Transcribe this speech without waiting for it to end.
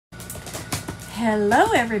Hello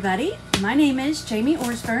everybody, my name is Jamie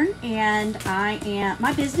Orsburn and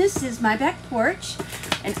my business is My Back Porch,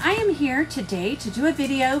 and I am here today to do a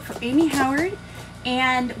video for Amy Howard,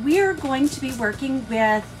 and we are going to be working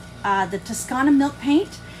with the Toscana Milk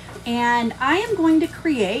Paint, and I am going to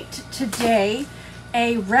create today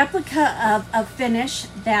a replica of a finish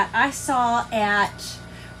that I saw at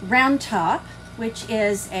Round Top, which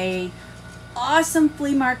is a awesome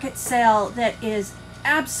flea market sale that is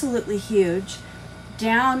absolutely huge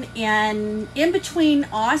down in between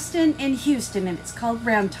Austin and Houston, and it's called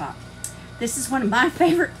Round Top. This is one of my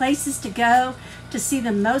favorite places to go to see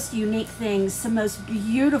the most unique things, the most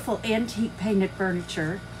beautiful antique painted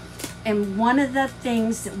furniture. And one of the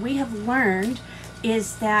things that we have learned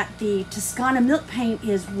is that the Toscana Milk Paint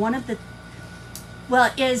is one of the,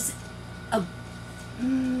 well, is a,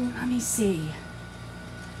 let me see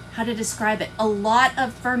how to describe it. A lot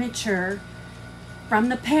of furniture from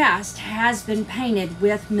the past has been painted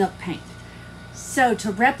with milk paint. So to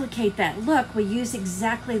replicate that look, we use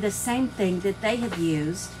exactly the same thing that they have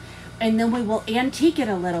used, and then we will antique it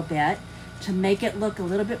a little bit to make it look a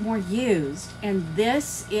little bit more used. And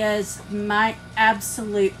this is my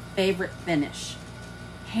absolute favorite finish,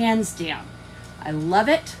 hands down. I love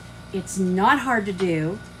it. It's not hard to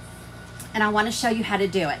do, and I want to show you how to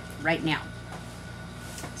do it right now.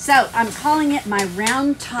 So I'm calling it my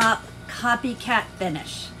Round Top copycat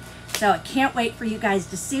finish. So I can't wait for you guys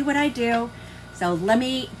to see what I do. So let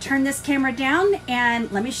me turn this camera down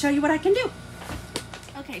and let me show you what I can do.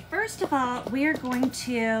 Okay, first of all, we are going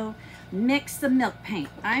to mix the milk paint.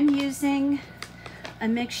 I'm using a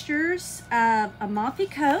mixtures of Amalfi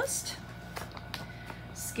Coast,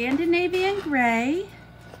 Scandinavian Gray,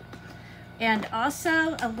 and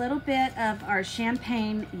also a little bit of our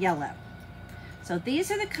champagne yellow. So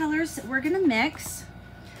these are the colors that we're gonna mix.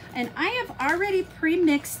 And I have already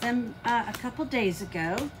pre-mixed them a couple days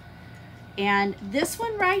ago. And this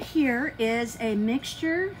one right here is a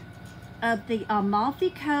mixture of the Amalfi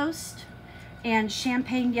Coast and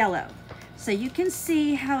champagne yellow. So you can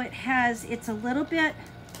see how it has, it's a little bit,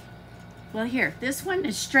 well here, this one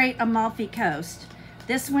is straight Amalfi Coast.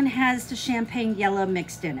 This one has the champagne yellow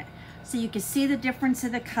mixed in it. So you can see the difference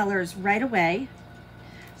of the colors right away.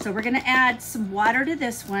 So we're gonna add some water to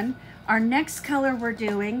this one. Our next color we're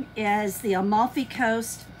doing is the Amalfi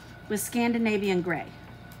Coast with Scandinavian Gray.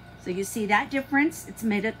 So you see that difference? It's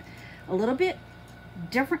made it a little bit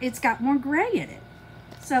different. It's got more gray in it.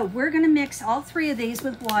 So we're gonna mix all three of these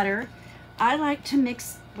with water. I like to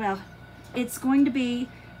mix, well, it's going to be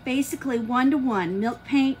basically 1-to-1 milk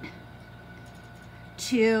paint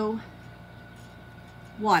to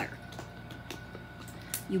water.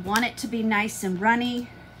 You want it to be nice and runny.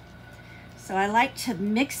 So I like to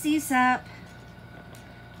mix these up.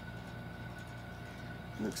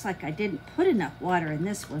 Looks like I didn't put enough water in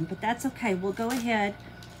this one, but that's okay. We'll go ahead.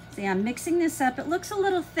 See, I'm mixing this up. It looks a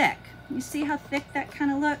little thick. You see how thick that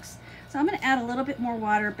kind of looks? So I'm going to add a little bit more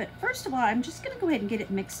water, but first of all, I'm just going to go ahead and get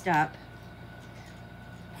it mixed up.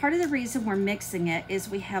 Part of the reason we're mixing it is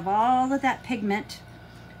we have all of that pigment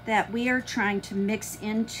that we are trying to mix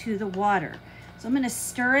into the water. So I'm going to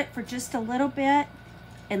stir it for just a little bit,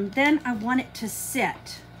 and then I want it to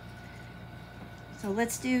sit. So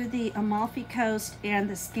let's do the Amalfi Coast and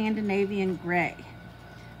the Scandinavian Gray.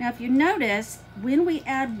 Now if you notice, when we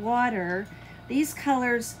add water, these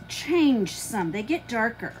colors change some. They get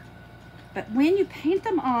darker. But when you paint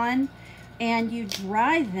them on and you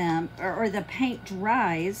dry them, or the paint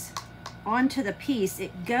dries onto the piece,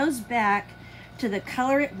 it goes back to the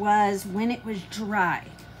color it was when it was dry.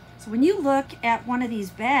 So when you look at one of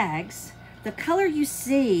these bags, the color you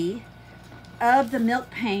see of the milk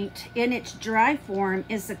paint in its dry form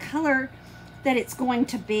is the color that it's going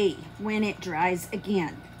to be when it dries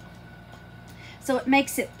again. So it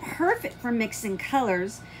makes it perfect for mixing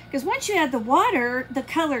colors, because once you add the water, the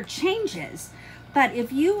color changes. But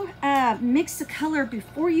if you mix the color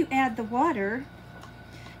before you add the water,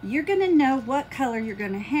 you're gonna know what color you're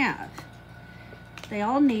gonna have. They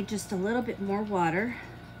all need just a little bit more water.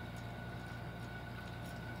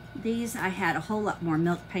 These, I had a whole lot more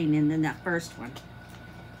milk paint in than that first one.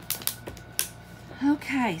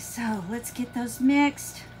 Okay, so let's get those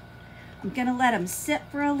mixed. I'm gonna let them sit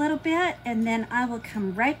for a little bit, and then I will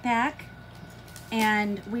come right back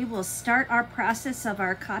and we will start our process of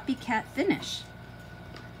our copycat finish.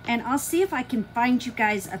 And I'll see if I can find you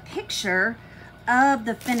guys a picture of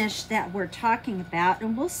the finish that we're talking about,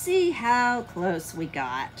 and we'll see how close we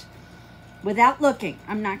got. Without looking,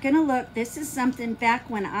 I'm not gonna look. This is something back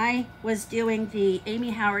when I was doing the Amy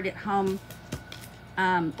Howard at Home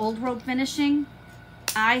Old World finishing.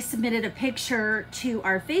 I submitted a picture to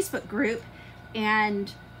our Facebook group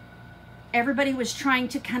and everybody was trying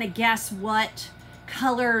to kind of guess what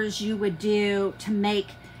colors you would do to make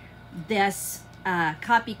this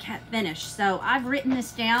copycat finish. So I've written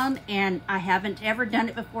this down, and I haven't ever done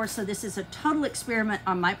it before, so this is a total experiment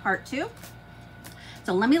on my part too.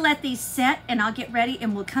 So let me let these set, and I'll get ready,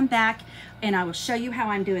 and we'll come back and I will show you how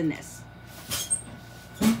I'm doing this.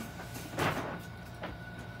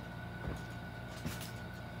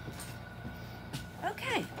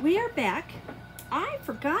 Okay, we are back. I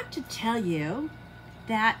forgot to tell you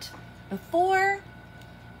that before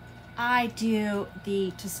I do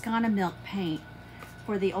the Toscana Milk Paint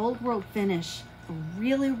for the Old World finish, I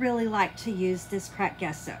really like to use this cracked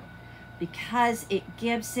gesso because it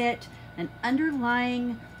gives it an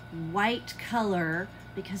underlying white color,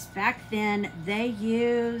 because back then they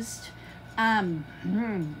used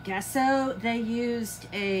gesso, they used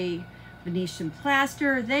a Venetian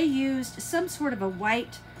plaster, they used some sort of a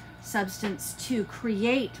white substance to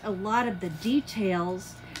create a lot of the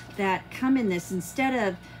details that come in this. Instead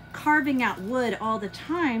of carving out wood all the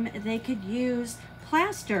time, they could use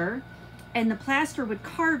plaster, and the plaster would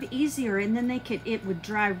carve easier, and then it would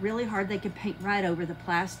dry really hard. They could paint right over the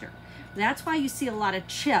plaster. That's why you see a lot of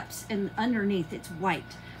chips, and underneath it's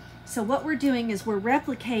white. So what we're doing is we're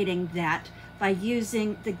replicating that by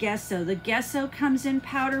using the gesso. The gesso comes in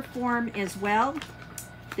powder form as well.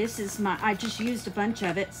 This is I just used a bunch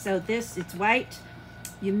of it. So it's white.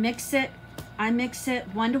 You mix it. I mix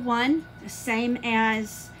it 1-to-1, the same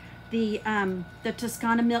as the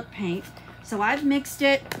Toscana Milk Paint. So I've mixed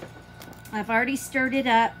it. I've already stirred it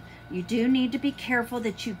up. You do need to be careful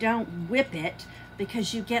that you don't whip it,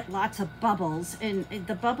 because you get lots of bubbles, and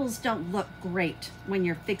the bubbles don't look great when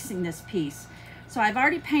you're fixing this piece. So I've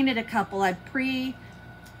already painted a couple. I've pre-done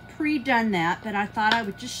that, but I thought I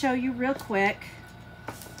would just show you real quick.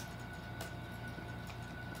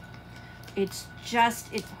 It's just,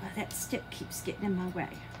 that stick keeps getting in my way.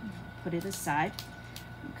 Put it aside.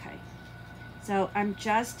 Okay. So I'm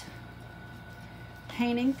just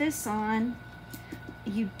painting this on.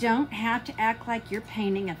 You don't have to act like you're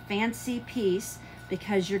painting a fancy piece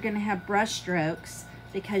because you're going to have brush strokes,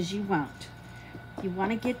 because you won't. You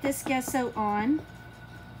want to get this gesso on,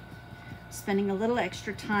 spending a little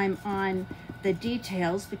extra time on the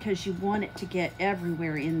details because you want it to get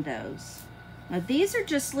everywhere in those. Now these are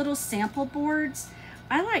just little sample boards.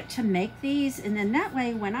 I like to make these, and then that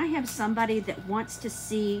way when I have somebody that wants to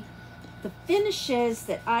see the finishes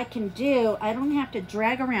that I can do, I don't have to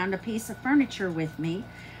drag around a piece of furniture with me.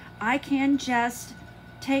 I can just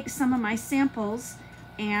take some of my samples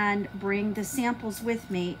and bring the samples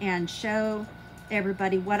with me and show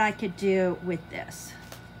everybody what I could do with this.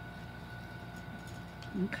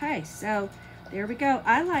 Okay, so there we go.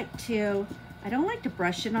 I don't like to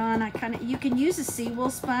brush it on. You can use a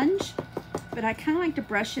seawool sponge, but I kind of like to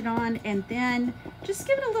brush it on and then just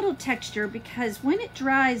give it a little texture, because when it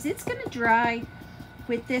dries, it's going to dry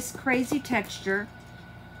with this crazy texture.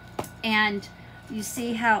 And you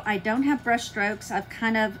see how I don't have brush strokes. I've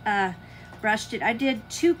kind of brushed it. I did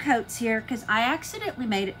 2 coats here because I accidentally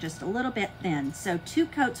made it just a little bit thin. So 2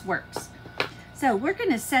 coats works. So we're going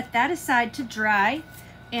to set that aside to dry,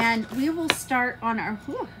 and we will start on our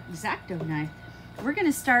X-Acto knife. We're going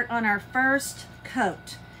to start on our first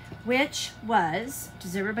coat, which was,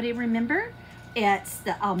 does everybody remember? It's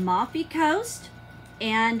the Amalfi Coast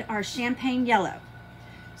and our champagne yellow.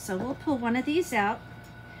 So we'll pull one of these out.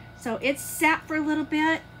 So it's sat for a little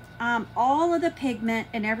bit. All of the pigment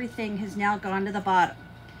and everything has now gone to the bottom.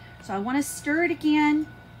 So I want to stir it again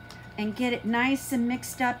and get it nice and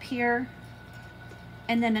mixed up here.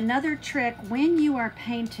 And then another trick when you are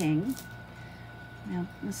painting, well,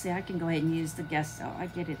 let's see, I can go ahead and use the Gesso. I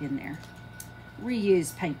get it in there.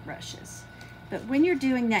 Reuse paintbrushes. But when you're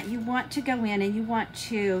doing that, you want to go in and you want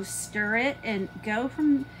to stir it and go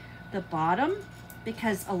from the bottom,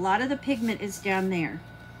 because a lot of the pigment is down there.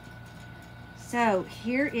 So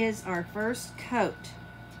here is our first coat.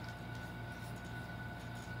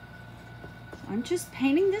 I'm just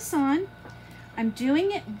painting this on. I'm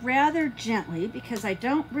doing it rather gently because I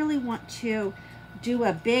don't really want to do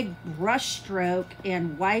a big brush stroke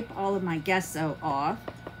and wipe all of my gesso off.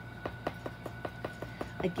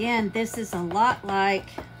 Again, this is a lot like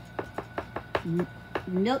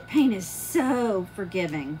milk paint is so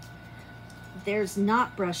forgiving. There's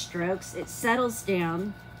not brush strokes. It settles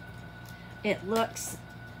down. It looks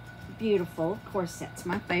beautiful. Of course, that's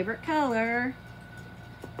my favorite color.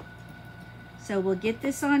 So we'll get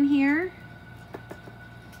this on here,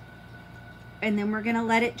 and then we're gonna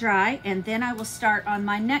let it dry, and then I will start on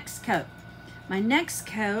my next coat. My next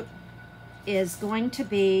coat is going to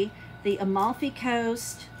be the Amalfi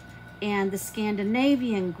Coast and the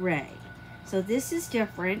Scandinavian gray. So this is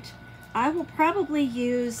different. I will probably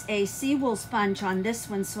use a seawool sponge on this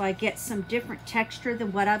one so I get some different texture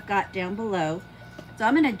than what I've got down below. So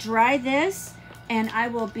I'm gonna dry this and I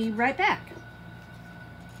will be right back.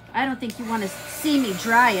 I don't think you want to see me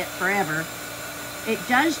dry it forever. It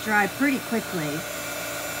does dry pretty quickly.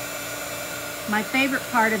 My favorite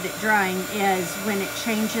part of it drying is when it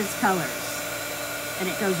changes colors and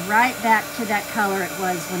it goes right back to that color it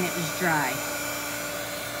was when it was dry.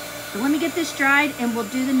 So let me get this dried and we'll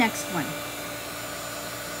do the next one.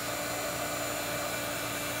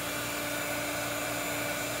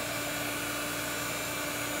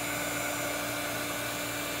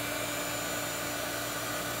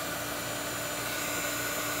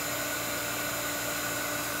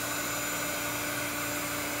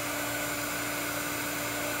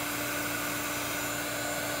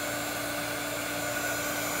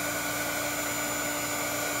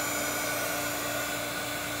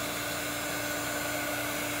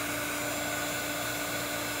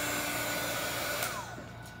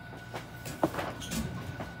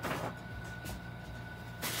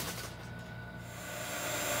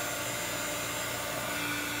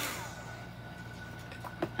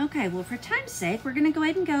 Okay, well, for time's sake, we're gonna go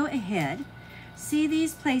ahead and go ahead. See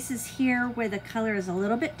these places here where the color is a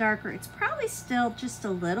little bit darker? It's probably still just a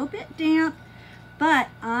little bit damp, but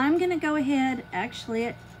I'm gonna go ahead, actually,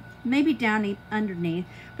 it maybe down underneath,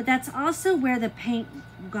 but that's also where the paint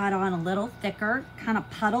got on a little thicker, kind of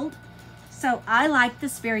puddled. So I like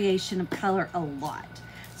this variation of color a lot.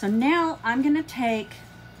 So now I'm gonna take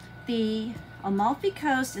the Amalfi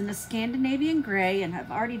Coast and the Scandinavian gray, and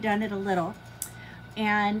I've already done it a little,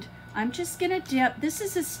 and I'm just gonna dip, this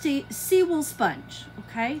is a seawool sponge,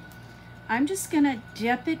 okay? I'm just gonna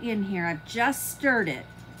dip it in here. I've just stirred it.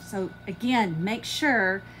 So again, make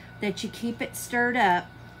sure that you keep it stirred up.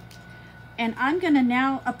 And I'm gonna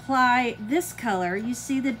now apply this color. You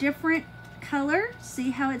see the different color?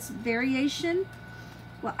 See how it's variation?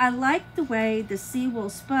 Well, I like the way the seawool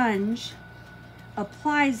sponge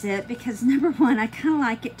applies it because number one, I kind of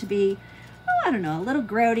like it to be, oh, I don't know, a little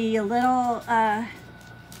grody, a little,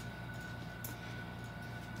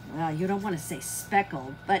 well, you don't want to say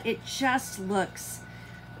speckled, but it just looks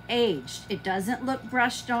aged. It doesn't look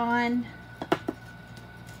brushed on. I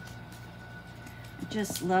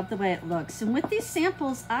just love the way it looks. And with these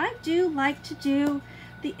samples, I do like to do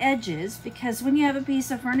the edges because when you have a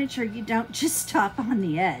piece of furniture, you don't just stop on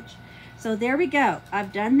the edge. So there we go.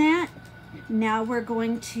 I've done that. Now we're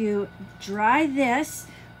going to dry this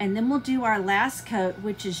and then we'll do our last coat,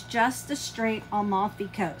 which is just the straight Amalfi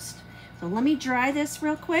Coast. So let me dry this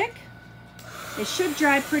real quick. It should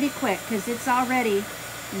dry pretty quick because it's already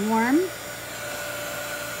warm.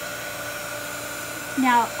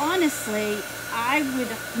 Now, honestly, I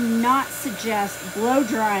would not suggest blow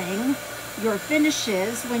drying your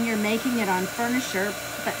finishes when you're making it on furniture,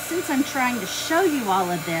 but since I'm trying to show you all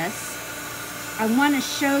of this, I want to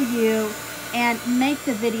show you and make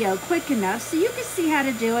the video quick enough so you can see how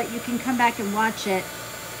to do it. You can come back and watch it,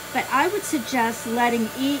 but I would suggest letting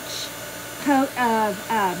each coat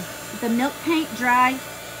of the milk paint dry.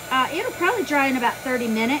 It'll probably dry in about 30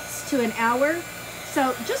 minutes to an hour,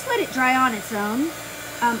 so just let it dry on its own.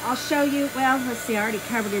 I'll show you, well, let's see, I already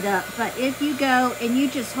covered it up, but if you go and you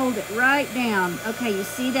just hold it right down, okay, you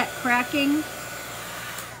see that cracking?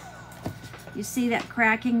 You see that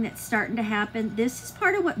cracking that's starting to happen? This is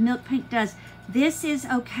part of what milk paint does. This is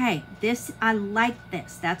okay. This, I like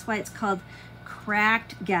this. That's why it's called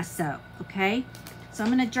cracked gesso, okay? So I'm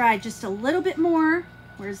gonna dry just a little bit more.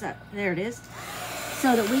 Where's that? There it is.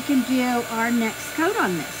 So that we can do our next coat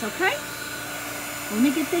on this, okay? Let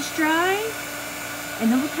me get this dry,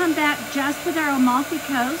 and then we'll come back just with our Amalfi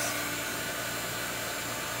Coast.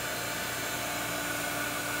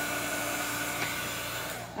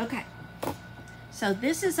 Okay. So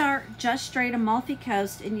this is our just straight Amalfi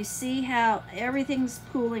Coast, and you see how everything's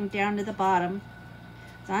pooling down to the bottom.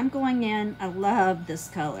 So I'm going in, I love this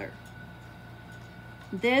color.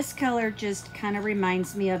 This color just kind of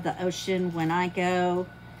reminds me of the ocean when I go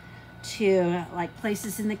to like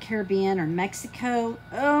places in the Caribbean or Mexico.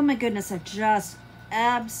 Oh my goodness, I just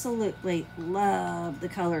absolutely love the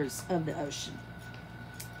colors of the ocean.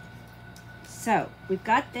 So we've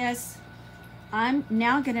got this. I'm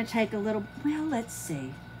now gonna take a little, well, let's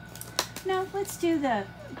see. No, let's do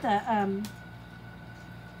I'm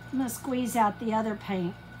gonna squeeze out the other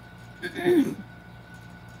paint.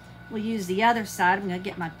 We'll use the other side. I'm gonna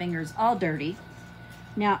get my fingers all dirty.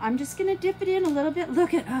 Now I'm just gonna dip it in a little bit.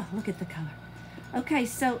 Look at the color. Okay,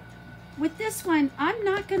 so with this one, I'm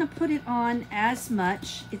not gonna put it on as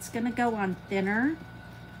much. It's gonna go on thinner.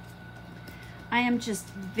 I am just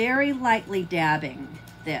very lightly dabbing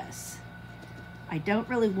this. I don't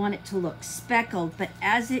really want it to look speckled, but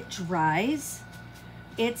as it dries,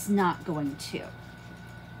 it's not going to.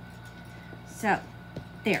 So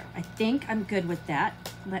there, I think I'm good with that.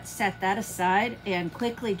 Let's set that aside and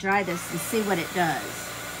quickly dry this and see what it does.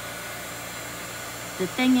 The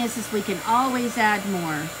thing is we can always add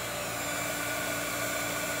more.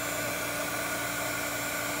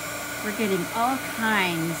 We're getting all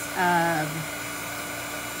kinds of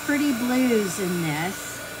pretty blues in this.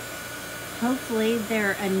 Hopefully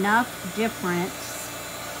they're enough different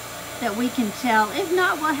that we can tell. If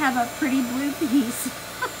not, we'll have a pretty blue piece.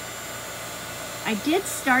 I did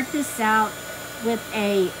start this out with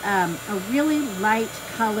a really light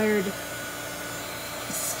colored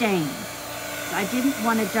stain. So I didn't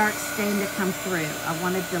want a dark stain to come through. I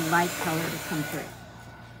wanted the light color to come through.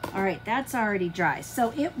 All right, that's already dry.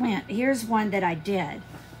 So it went, here's one that I did.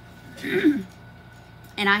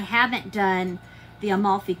 And I haven't done the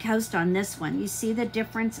Amalfi Coast on this one. You see the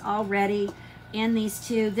difference already in these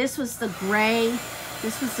two. This was the gray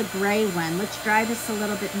one. Let's dry this a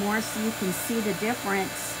little bit more so you can see the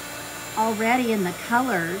difference already in the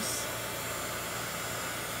colors.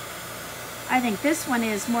 I think this one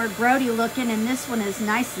is more grody looking and this one is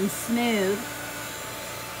nice and smooth.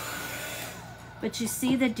 But you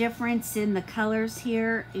see the difference in the colors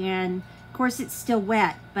here, and of course it's still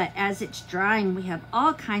wet, but as it's drying, we have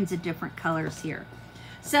all kinds of different colors here.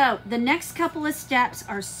 So the next couple of steps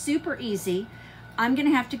are super easy. I'm gonna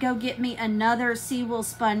have to go get me another seawool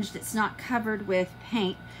sponge that's not covered with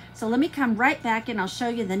paint. So let me come right back and I'll show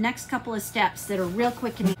you the next couple of steps that are real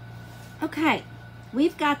quick and easy. Okay,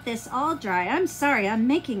 we've got this all dry. I'm sorry, I'm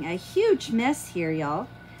making a huge mess here, y'all.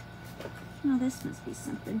 Oh, this must be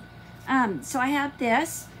something. So I have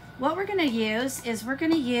this. What we're gonna use is we're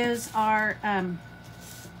gonna use our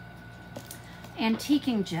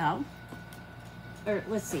antiquing gel, or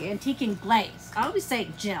let's see, antiquing glaze. I always say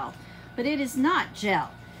gel, but it is not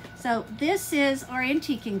gel. So this is our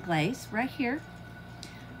antiquing glaze right here.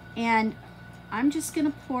 And I'm just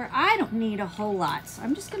gonna pour, I don't need a whole lot, so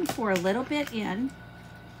I'm just gonna pour a little bit in.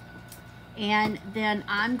 And then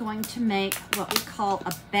I'm going to make what we call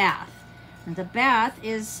a bath. And the bath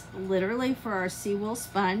is literally for our seawool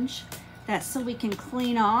sponge. That's so we can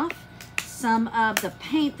clean off some of the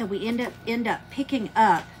paint that we end up picking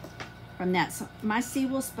up from that. So my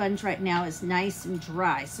seawool sponge right now is nice and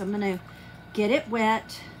dry. So I'm gonna get it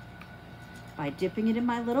wet by dipping it in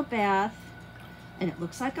my little bath. And it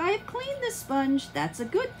looks like I have cleaned the sponge. That's a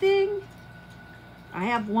good thing. I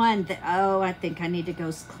have one that, oh, I think I need to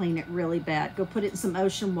go clean it really bad. Go put it in some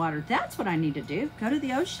ocean water. That's what I need to do. Go to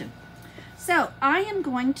the ocean. So I am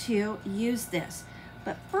going to use this,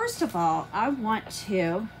 but first of all, I want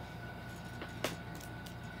to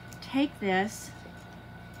take this,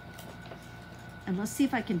 and let's see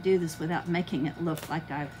if I can do this without making it look like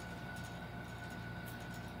I'm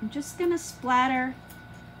just gonna splatter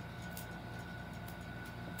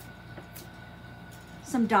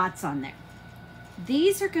some dots on there.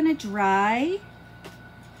 These are gonna dry,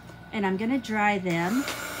 and I'm gonna dry them.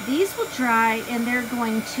 These will dry and they're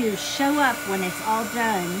going to show up when it's all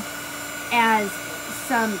done as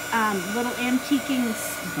some little antiquing,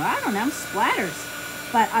 I don't know,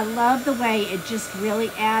 splatters. But I love the way it just really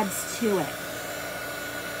adds to it.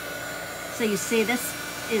 So you see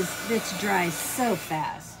this dries so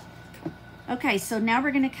fast. Okay, so now we're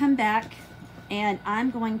gonna come back and I'm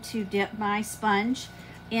going to dip my sponge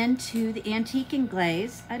into the antiquing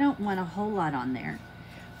glaze. I don't want a whole lot on there.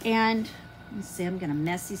 And let's see, I'm gonna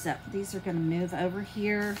mess these up. These are gonna move over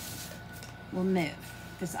here. We'll move,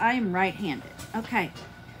 because I am right-handed. Okay,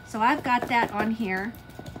 so I've got that on here.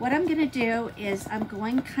 What I'm gonna do is I'm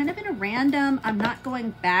going kind of in a random, I'm not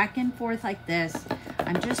going back and forth like this.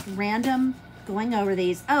 I'm just random going over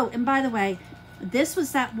these. Oh, and by the way, this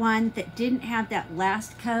was that one that didn't have that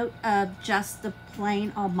last coat of just the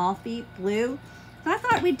plain Amalfi blue. So I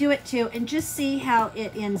thought we'd do it too and just see how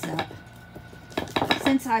it ends up.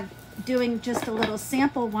 Since I'm doing just a little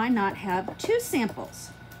sample, why not have two samples,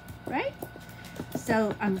 right?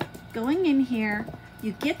 So I'm going in here.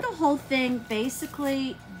 You get the whole thing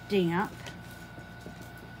basically damp,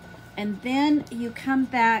 and then you come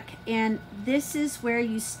back and this is where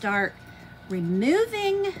you start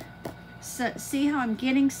removing. So see how I'm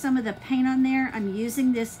getting some of the paint on there? I'm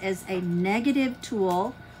using this as a negative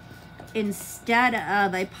tool instead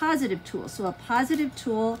of a positive tool. So a positive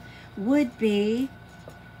tool would be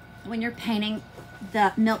when you're painting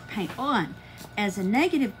the milk paint on. As a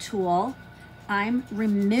negative tool, I'm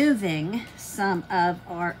removing some of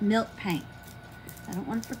our milk paint. I don't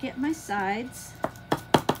want to forget my sides.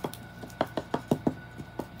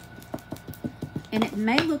 And it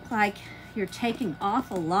may look like you're taking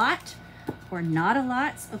off a lot or not a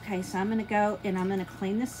lot. Okay, so I'm gonna go and I'm gonna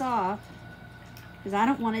clean this off because I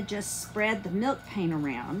don't wanna just spread the milk paint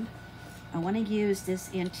around. I wanna use this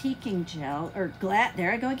antiquing gel, or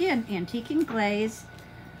there I go again, antiquing glaze.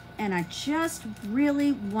 And I just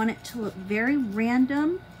really want it to look very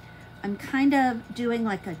random. I'm kind of doing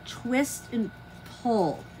like a twist and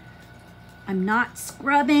pull. I'm not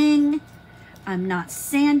scrubbing, I'm not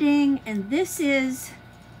sanding, and this is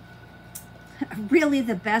really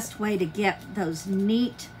the best way to get those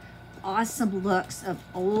neat, awesome looks of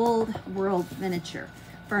old world furniture.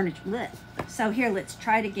 So here, let's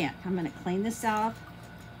try it again. I'm gonna clean this off.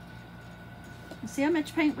 See how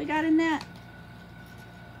much paint we got in that?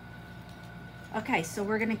 Okay, so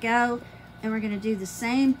we're gonna go and we're gonna do the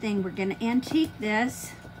same thing. We're gonna antique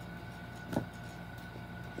this.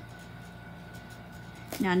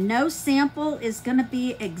 Now, no sample is gonna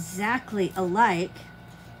be exactly alike.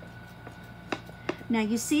 Now,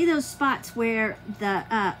 you see those spots where the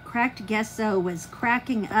cracked gesso was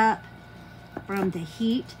cracking up from the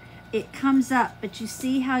heat? It comes up, but you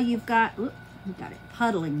see how you've got, oops, we got it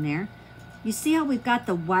puddling there. You see how we've got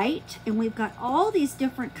the white and we've got all these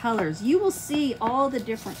different colors. You will see all the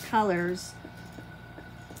different colors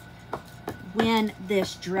when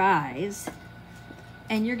this dries.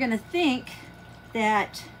 And you're gonna think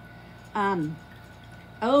that,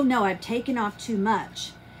 oh no, I've taken off too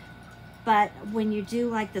much. But when you do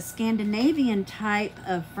like the Scandinavian type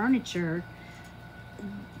of furniture,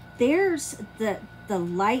 there's the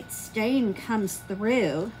light stain comes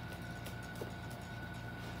through.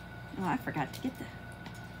 Oh, I forgot to get the,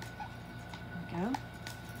 there we go.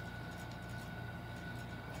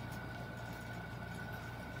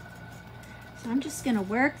 So I'm just gonna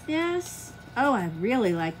work this. Oh, I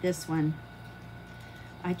really like this one.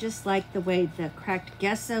 I just like the way the cracked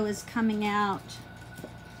gesso is coming out.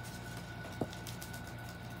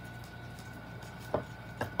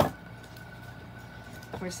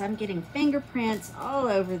 Of course, I'm getting fingerprints all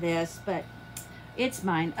over this, but it's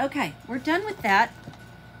mine. Okay, we're done with that.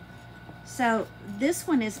 So this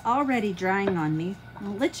one is already drying on me.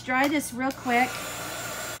 Well, let's dry this real quick.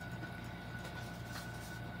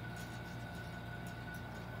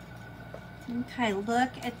 Okay,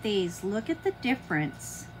 look at these. Look at the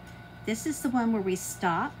difference. This is the one where we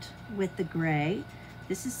stopped with the gray.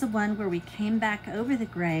 This is the one where we came back over the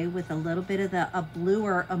gray with a little bit of a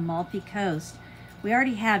bluer Amalfi coast. We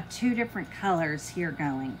already have two different colors here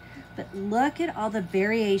going, but look at all the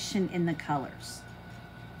variation in the colors.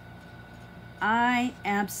 I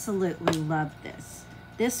absolutely love this.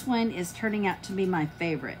 This one is turning out to be my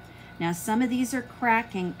favorite. Now, some of these are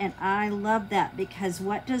cracking, and I love that because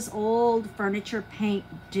what does old furniture paint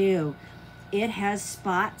do? It has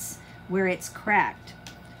spots where it's cracked.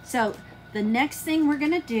 So the next thing we're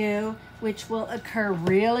gonna do, which will occur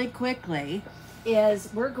really quickly, is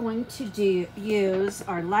we're going to use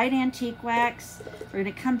our light antique wax. We're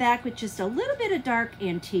gonna come back with just a little bit of dark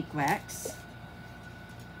antique wax.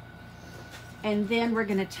 And then we're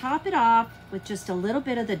gonna top it off with just a little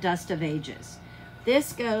bit of the dust of ages.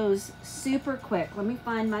 This goes super quick. Let me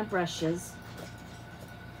find my brushes.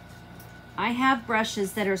 I have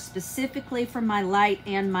brushes that are specifically for my light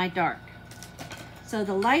and my dark. So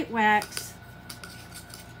the light wax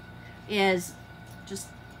is just,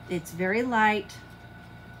 it's very light.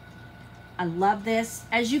 I love this.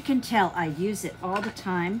 As you can tell, I use it all the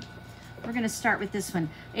time. We're gonna start with this one.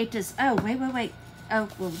 It does, oh, wait. Oh,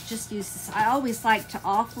 we'll just use this. I always like to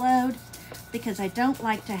offload because I don't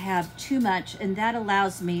like to have too much, and that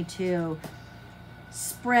allows me to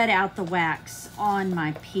spread out the wax on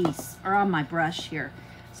my piece or on my brush here.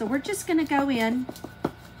 So we're just gonna go in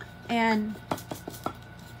and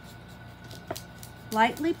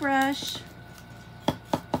lightly brush.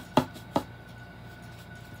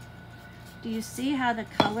 Do you see how the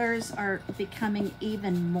colors are becoming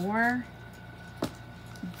even more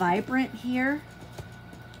vibrant here?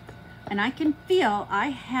 And I can feel I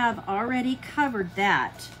have already covered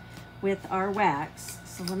that with our wax.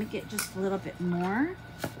 So let me get just a little bit more.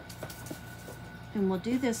 And we'll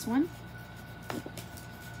do this one.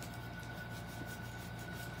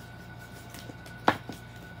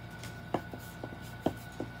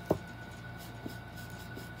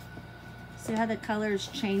 See how the colors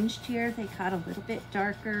changed here? They got a little bit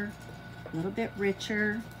darker, a little bit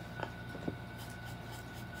richer.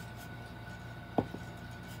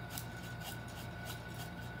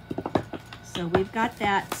 So we've got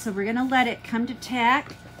that. So we're gonna let it come to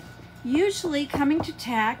tack. Usually coming to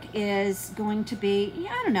tack is going to be,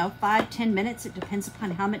 I don't know, 5-10 minutes. It depends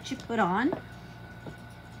upon how much you put on.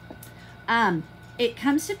 it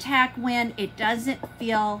comes to tack when it doesn't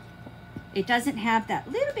have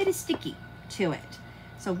that little bit of sticky to it.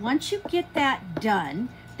 So once you get that done,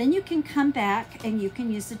 then you can come back and you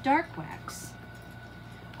can use the dark wax.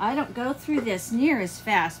 I don't go through this near as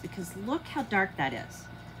fast because look how dark that is.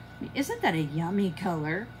 I mean, isn't that a yummy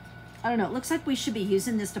color? I don't know, it looks like we should be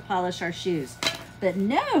using this to polish our shoes. But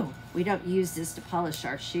no, we don't use this to polish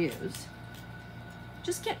our shoes.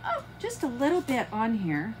 Just get, oh, just a little bit on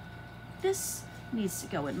here. This needs to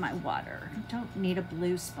go in my water. I don't need a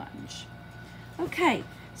blue sponge. Okay,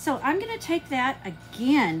 so I'm gonna take that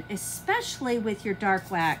again, especially with your dark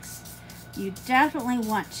wax. You definitely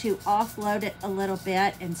want to offload it a little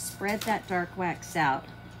bit and spread that dark wax out.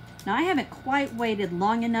 Now I haven't quite waited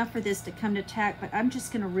long enough for this to come to tack, but I'm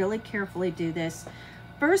just gonna really carefully do this.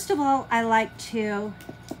 First of all, I like to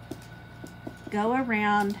go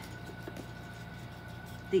around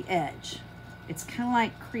the edge. It's kind of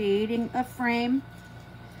like creating a frame.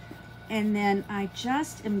 And then I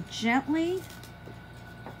just am gently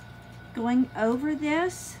going over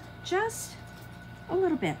this, just a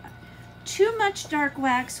little bit. Too much dark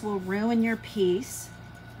wax will ruin your piece.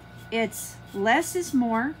 It's less is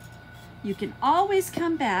more. You can always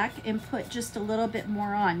come back and put just a little bit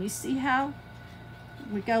more on. You see how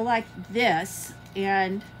we go like this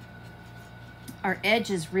and our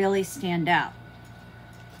edges really stand out.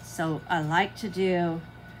 So I like to do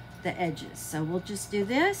the edges. So we'll just do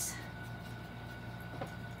this.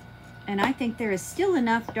 And I think there is still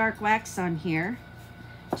enough dark wax on here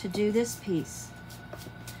to do this piece.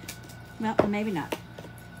 Well, maybe not.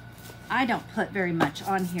 I don't put very much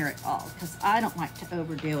on here at all because I don't like to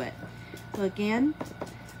overdo it. So again,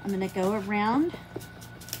 I'm going to go around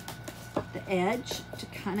the edge to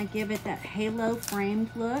kind of give it that halo framed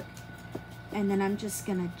look. And then I'm just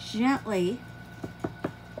going to gently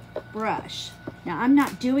brush. Now I'm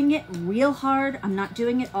not doing it real hard. I'm not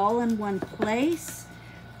doing it all in one place.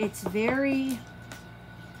 It's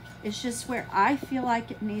just where I feel like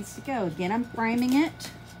it needs to go. Again, I'm framing it.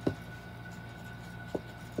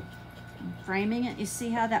 You see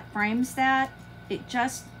how that frames that?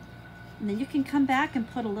 And then you can come back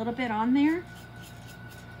and put a little bit on there.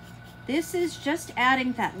 This is just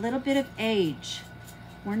adding that little bit of age.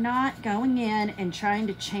 We're not going in and trying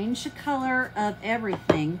to change the color of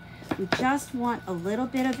everything. We just want a little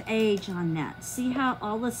bit of age on that. See how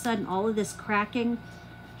all of a sudden all of this cracking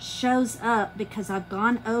shows up because I've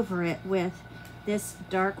gone over it with this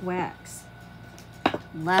dark wax.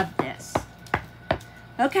 Love this.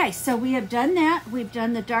 Okay, so we have done that. We've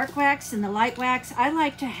done the dark wax and the light wax. I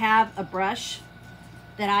like to have a brush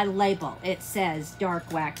that I label. It says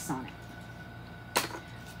dark wax on it.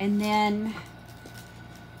 And then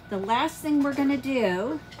the last thing we're gonna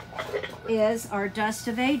do is our dust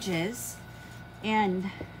of ages.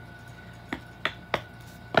 And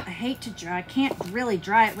I hate to dry, I can't really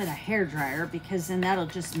dry it with a hair dryer because then that'll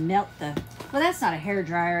just melt well, that's not a hair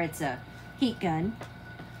dryer, it's a heat gun.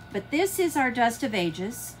 But this is our dust of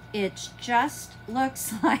ages. It just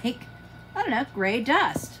looks like, I don't know, gray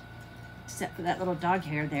dust, except for that little dog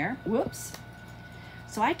hair there. Whoops.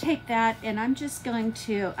 So I take that and I'm just going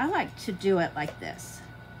to, I like to do it like this.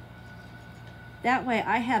 That way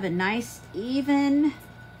I have a nice even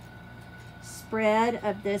spread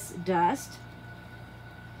of this dust.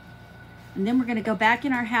 And then we're gonna go back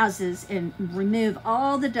in our houses and remove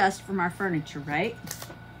all the dust from our furniture, right?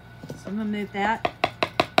 So I'm gonna move that.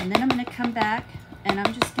 And then I'm gonna come back and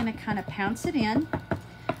I'm just gonna kind of pounce it in.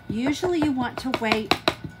 Usually you want to wait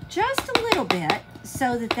just a little bit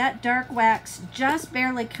so that that dark wax just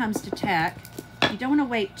barely comes to tack. You don't wanna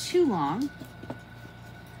wait too long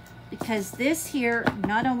because this here,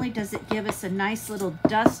 not only does it give us a nice little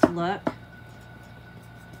dust look,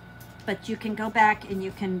 but you can go back and you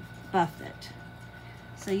can buff it.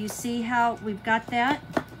 So you see how we've got that?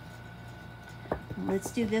 Let's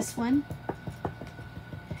do this one.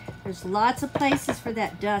 There's lots of places for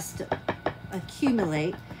that dust to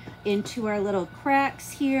accumulate into our little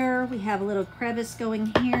cracks here. We have a little crevice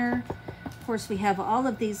going here. Of course, we have all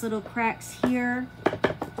of these little cracks here.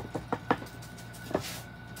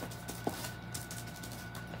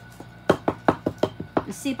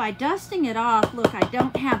 You see, by dusting it off, look, I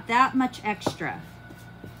don't have that much extra.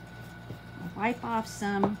 I'll wipe off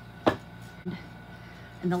some.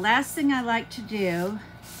 And the last thing I like to do,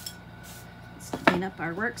 clean up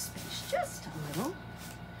our workspace just a little,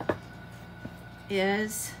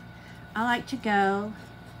 is I like to go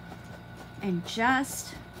and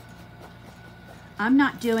just, I'm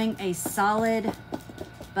not doing a solid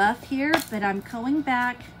buff here, but I'm going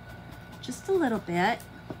back just a little bit.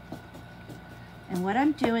 And what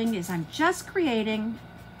I'm doing is I'm just creating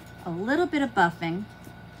a little bit of buffing.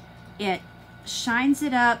 It shines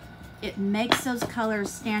it up. It makes those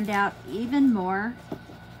colors stand out even more.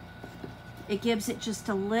 It gives it just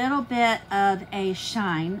a little bit of a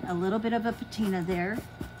shine, a little bit of a patina there.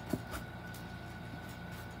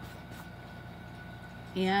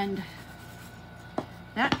 And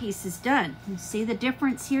that piece is done. You see the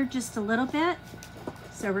difference here just a little bit?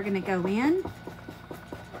 So we're gonna go in,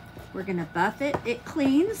 we're gonna buff it. It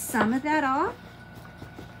cleans some of that off.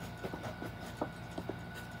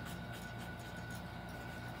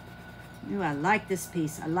 Ooh, I like this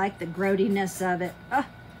piece. I like the growtiness of it.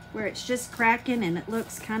 Where it's just cracking and it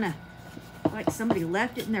looks kind of like somebody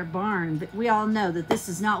left it in their barn. But we all know that this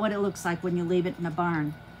is not what it looks like when you leave it in a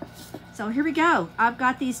barn. So here we go. I've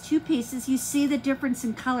got these two pieces. You see the difference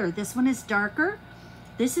in color. This one is darker.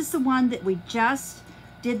 This is the one that we just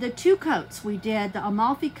did the two coats. We did the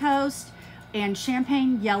Amalfi Coast and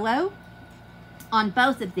Champagne Yellow on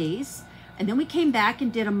both of these. And then we came back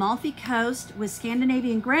and did Amalfi Coast with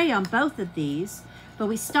Scandinavian Gray on both of these. But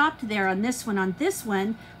we stopped there on this one. On this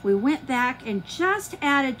one, we went back and just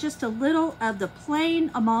added just a little of the plain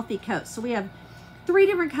Amalfi Coast. So we have 3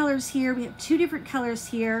 different colors here. We have 2 different colors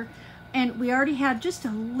here. And we already have just a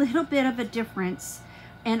little bit of a difference.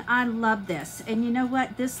 And I love this. And you know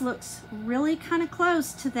what? This looks really kind of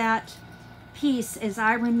close to that piece as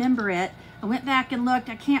I remember it. I went back and looked.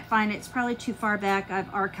 I can't find it. It's probably too far back. I've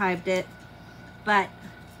archived it. But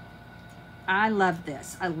I love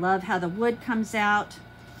this. I love how the wood comes out.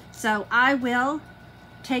 So I will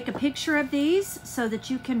take a picture of these so that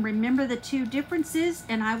you can remember the 2 differences,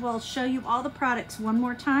 and I will show you all the products one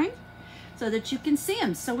more time so that you can see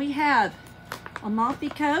them. So we have Amalfi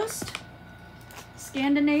Coast,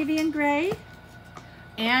 Scandinavian Gray,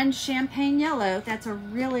 and Champagne Yellow. That's a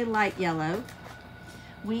really light yellow.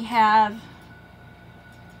 We have,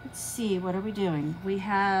 let's see, what are we doing? We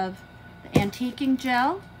have the antiquing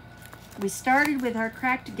gel. We started with our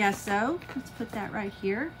cracked gesso. Let's put that right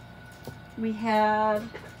here. We have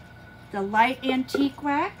the light antique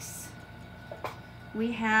wax.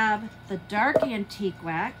 We have the dark antique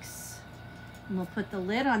wax. And we'll put the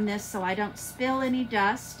lid on this so I don't spill any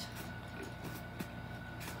dust.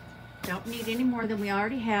 Don't need any more than we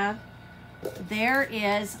already have. There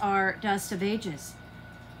is our Dust of Ages.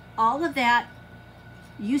 All of that,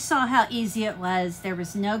 you saw how easy it was. There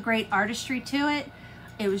was no great artistry to it.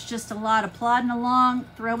 It was just a lot of plodding along,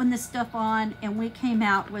 throwing this stuff on, and we came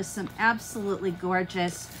out with some absolutely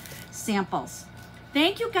gorgeous samples.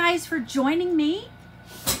 Thank you guys for joining me.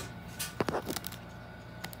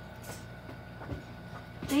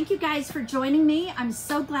 Thank you guys for joining me. I'm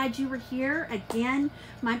so glad you were here. Again,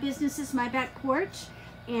 my business is My Back Porch,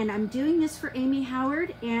 and I'm doing this for Amy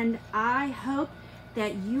Howard, and I hope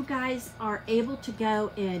that you guys are able to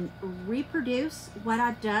go and reproduce what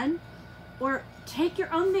I've done, or take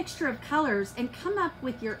your own mixture of colors and come up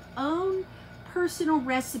with your own personal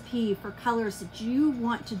recipe for colors that you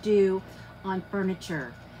want to do on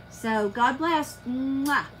furniture. So God bless.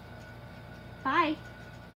 Mwah. Bye.